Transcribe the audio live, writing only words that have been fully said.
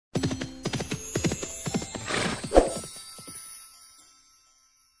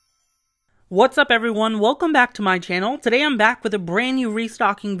What's up everyone, welcome back to my channel. Today I'm back with a brand new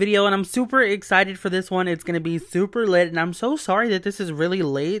restocking video and I'm super excited for this one. It's going to be super lit and I'm so sorry that this is really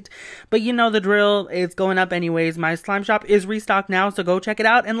late, but you know the drill, it's going up anyways. My slime shop is restocked now, so go check it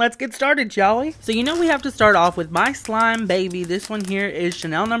out and let's get started, shall we? So you know we have to start off with my slime baby. This one here is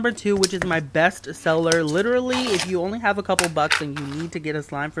Chanel number 2, which is my best seller. Literally, if you only have a couple bucks and you need to get a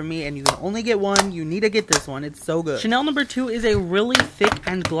slime from me and you can only get one, you need to get this one. It's so good. Chanel number 2 is a really thick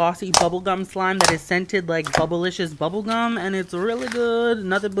and glossy bubblegum slime that is scented like Bubblicious bubblegum, and it's really good.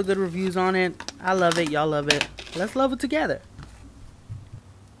 Nothing but good reviews on it. I love it. Y'all love it. Let's love it together.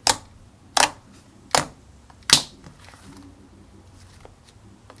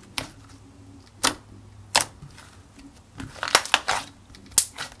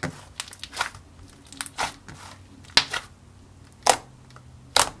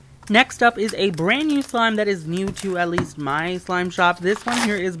 Next up is a brand new slime that is new to at least my slime shop. This one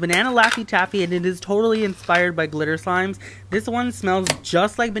here is Banana Laffy Taffy and it is totally inspired by glitter slimes. This one smells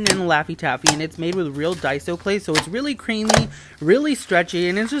just like Banana Laffy Taffy and it's made with real Daiso clay, so it's really creamy, really stretchy,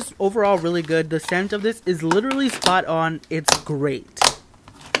 and it's just overall really good. The scent of this is literally spot on. It's great.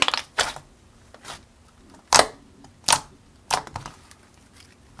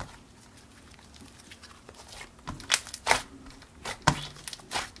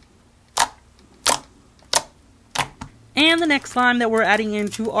 And the next slime that we're adding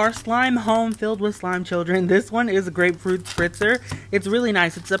into our slime home filled with slime children. This one is a grapefruit spritzer. It's really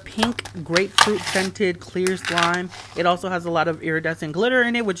nice. It's a pink grapefruit scented clear slime. It also has a lot of iridescent glitter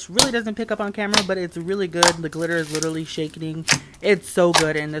in it, which really doesn't pick up on camera, but it's really good. The glitter is literally shaking. It's so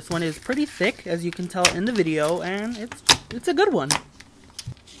good, and this one is pretty thick, as you can tell in the video, and it's a good one.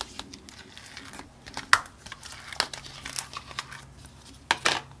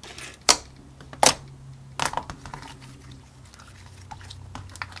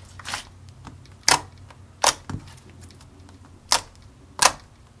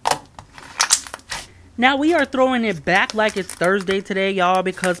 Now we are throwing it back like it's Thursday today, y'all,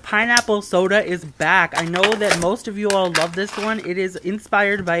 because pineapple soda is back. I know that most of you all love this one. It is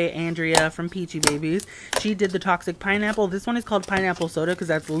inspired by Andrea from Peachy Babies. She did the toxic pineapple. This one is called pineapple soda because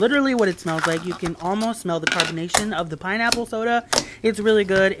that's literally what it smells like. You can almost smell the carbonation of the pineapple soda. It's really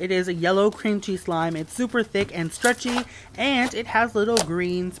good. It is a yellow cream cheese slime. It's super thick and stretchy, and it has little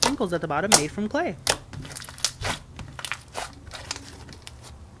green sprinkles at the bottom made from clay.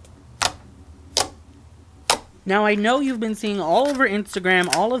 Now, I know you've been seeing all over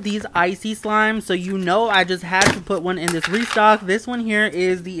Instagram all of these ICEE slimes, so you know I just had to put one in this restock. This one here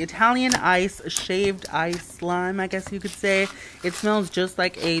is the Italian Ice Shaved Ice Slime, I guess you could say. It smells just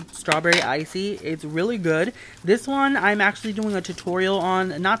like a strawberry ICEE. It's really good. This one I'm actually doing a tutorial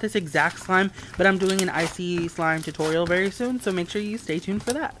on, not this exact slime, but I'm doing an ICEE slime tutorial very soon, so make sure you stay tuned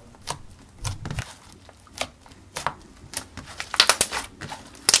for that.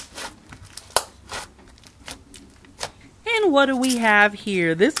 What do we have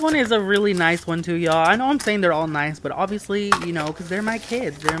here? This one is a really nice one too, y'all. I know I'm saying they're all nice, but obviously, you know, because they're my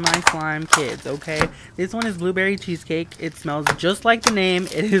kids. They're my slime kids, okay? This one is Blueberry Cheesecake. It smells just like the name.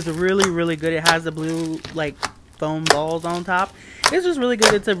 It is really, really good. It has the blue, like, foam balls on top. It's just really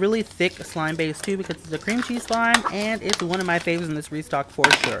good. It's a really thick slime base too because it's a cream cheese slime, and it's one of my favorites in this restock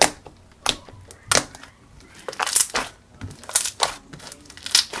for sure.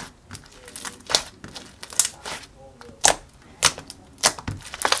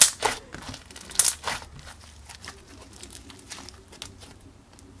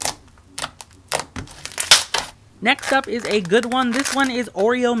 Next up is a good one. This one is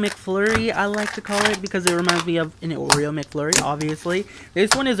Oreo McFlurry, I like to call it, because it reminds me of an Oreo McFlurry, obviously.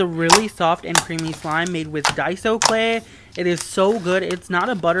 This one is a really soft and creamy slime made with Daiso clay. It is so good. It's not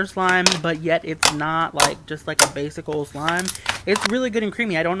a butter slime, but yet it's not like just like a basic old slime. It's really good and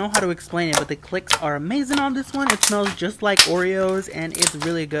creamy. I don't know how to explain it, but the clicks are amazing on this one. It smells just like Oreos, and it's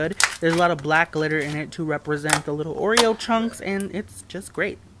really good. There's a lot of black glitter in it to represent the little Oreo chunks, and it's just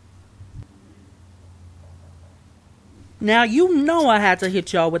great. Now, you know I had to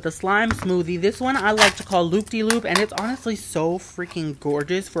hit y'all with a slime smoothie. This one I like to call Loop-de-Loop, and it's honestly so freaking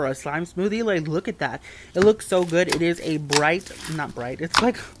gorgeous for a slime smoothie. Like, look at that. It looks so good. It is a not bright, it's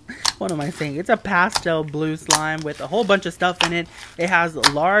like, what am I saying? It's a pastel blue slime with a whole bunch of stuff in it. It has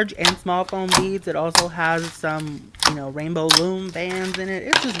large and small foam beads. It also has some, you know, rainbow loom bands in it.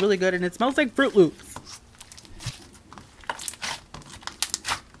 It's just really good, and it smells like Fruit Loops.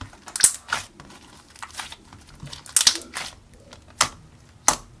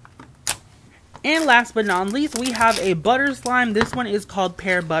 And last but not least, we have a butter slime. This one is called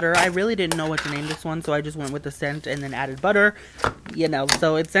Pear Butter. I really didn't know what to name this one, so I just went with the scent and then added butter. You know,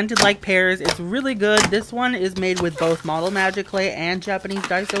 so it's scented like pears. It's really good. This one is made with both Model Magic clay and Japanese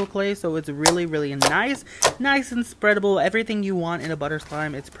Daiso clay, so it's really, really nice. Nice and spreadable. Everything you want in a butter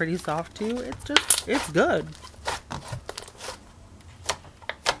slime. It's pretty soft too. It's good.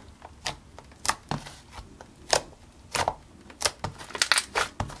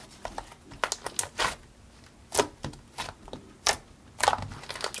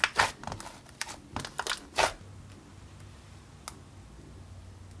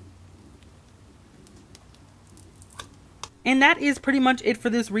 And that is pretty much it for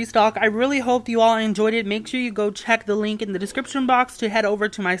this restock. I really hope you all enjoyed it. Make sure you go check the link in the description box to head over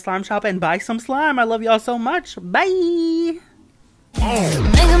to my slime shop and buy some slime. I love y'all so much. Bye!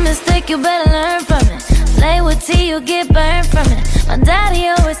 Make a mistake, you better learn from it. Play with tea, you'll get burned from it. My daddy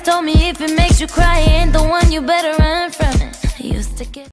always told me if it makes you cry, ain't the one, you better run from it. He used to get